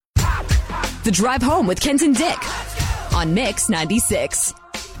The Drive Home with Kent and Dick on Mix 96.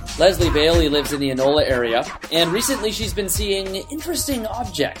 Lesliey Bailey lives in the Anola area, and recently she's been seeing interesting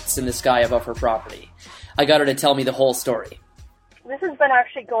objects in the sky above her property. I got her to tell me the whole story. This has been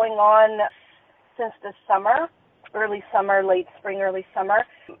actually going on since the summer, early summer, late spring, early summer.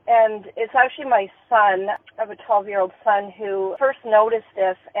 And it's actually my son, I have a 12-year-old son, who first noticed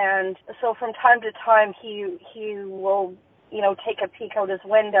this. And so from time to time, he will, take a peek out his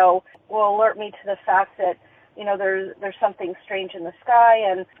window, will alert me to the fact that, there's something strange in the sky.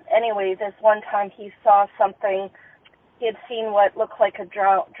 And anyway, this one time he saw something. He had seen what looked like a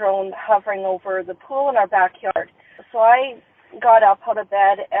drone hovering over the pool in our backyard. So I got up out of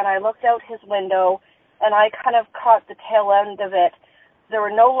bed and I looked out his window and I kind of caught the tail end of it. There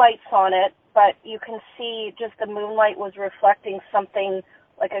were no lights on it, but you can see just the moonlight was reflecting something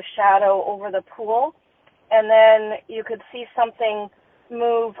like a shadow over the pool. And then you could see something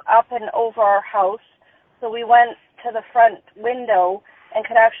move up and over our house. So we went to the front window and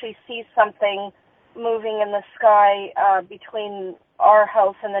could actually see something moving in the sky between our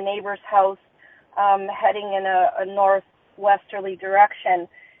house and the neighbor's house, heading in a northwesterly direction.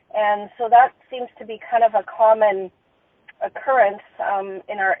 And so that seems to be kind of a common occurrence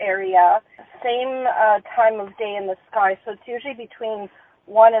in our area. Same time of day in the sky, so it's usually between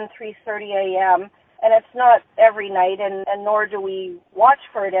 1 and 3:30 a.m., and it's not every night, and nor do we watch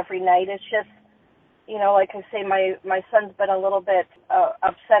for it every night. It's just, like I say, my son's been a little bit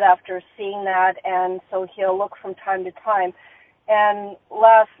upset after seeing that, and so he'll look from time to time. And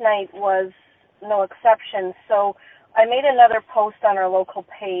last night was no exception. So I made another post on our local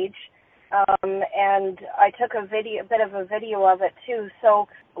page, and I took a bit of a video of it too. So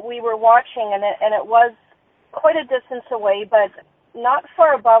we were watching, and it was quite a distance away, but not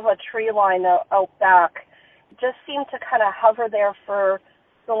far above a tree line out back. Just seemed to kind of hover there for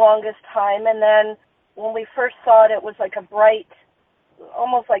the longest time, and then when we first saw it, it was like a bright,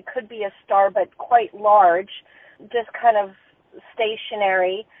 almost like could be a star, but quite large, just kind of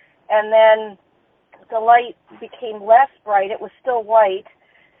stationary. And then the light became less bright. It was still white,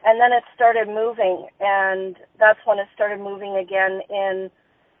 and then it started moving, and that's when it started moving again in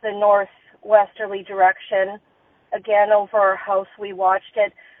the northwesterly direction. Again, over our house, we watched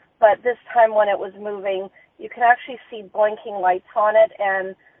it, but this time when it was moving, you can actually see blinking lights on it,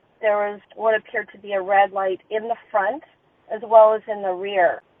 and there was what appeared to be a red light in the front as well as in the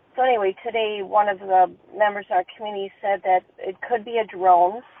rear. So anyway, today one of the members of our community said that it could be a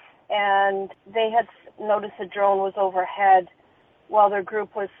drone, and they had noticed a drone was overhead while their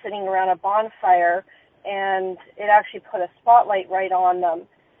group was sitting around a bonfire, and it actually put a spotlight right on them.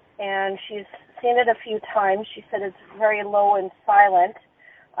 And she's seen it a few times. She said it's very low and silent,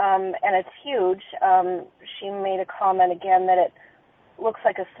 and it's huge. She made a comment again that it looks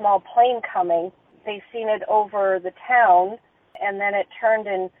like a small plane coming. They've seen it over the town, and then it turned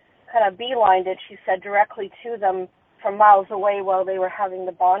and kind of beelined it, she said, directly to them from miles away while they were having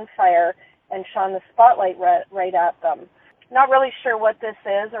the bonfire and shone the spotlight right at them. Not really sure what this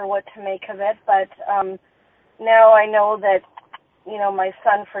is or what to make of it, but now I know that, my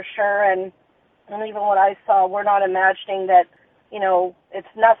son for sure, and even what I saw, we're not imagining that, it's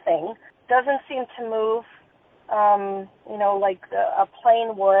nothing. Doesn't seem to move, like a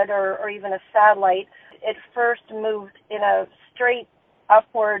plane would or even a satellite. It first moved in a straight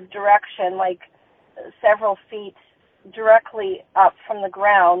upward direction, like several feet directly up from the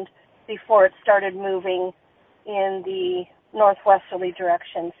ground before it started moving in the northwesterly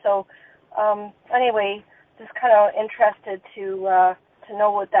direction. So anyway, just kind of interested to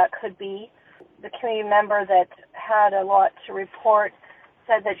know what that could be. The community member that had a lot to report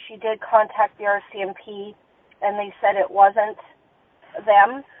said that she did contact the RCMP, and they said it wasn't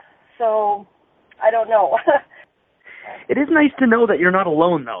them. So I don't know. It is nice to know that you're not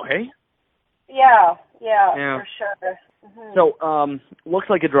alone, though, hey? Yeah, for sure. Mm-hmm. So, looks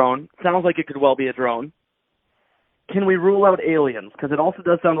like a drone. Sounds like it could well be a drone. Can we rule out aliens? Because it also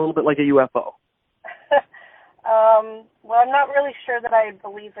does sound a little bit like a UFO. Well, I'm not really sure that I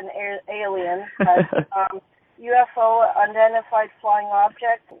believe in aliens, but UFO, unidentified flying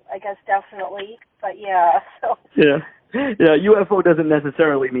object, I guess definitely. But yeah, so. Yeah, UFO doesn't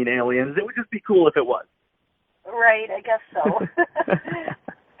necessarily mean aliens. It would just be cool if it was. Right, I guess so.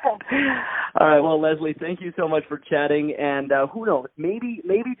 All right, well, Lesliey, thank you so much for chatting, and who knows, maybe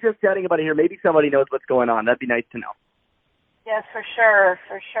just chatting about it here, maybe somebody knows what's going on. That'd be nice to know. Yes, for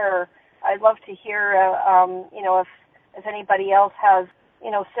sure. I'd love to hear, if anybody else has,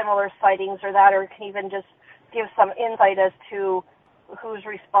 similar sightings or that, or can even just give some insight as to who's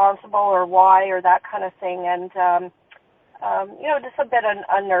responsible or why or that kind of thing. And, just a bit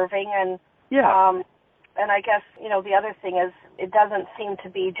unnerving. And Yeah. And I guess, the other thing is it doesn't seem to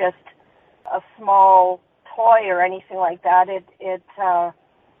be just a small toy or anything like that. It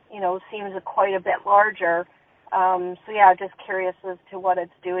seems quite a bit larger. Just curious as to what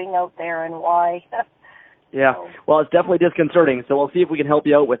it's doing out there and why. Yeah. Well, it's definitely disconcerting, so we'll see if we can help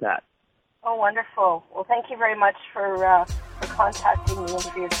you out with that. Oh, wonderful. Well, thank you very much for contacting me and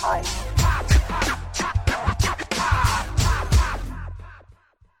for your time.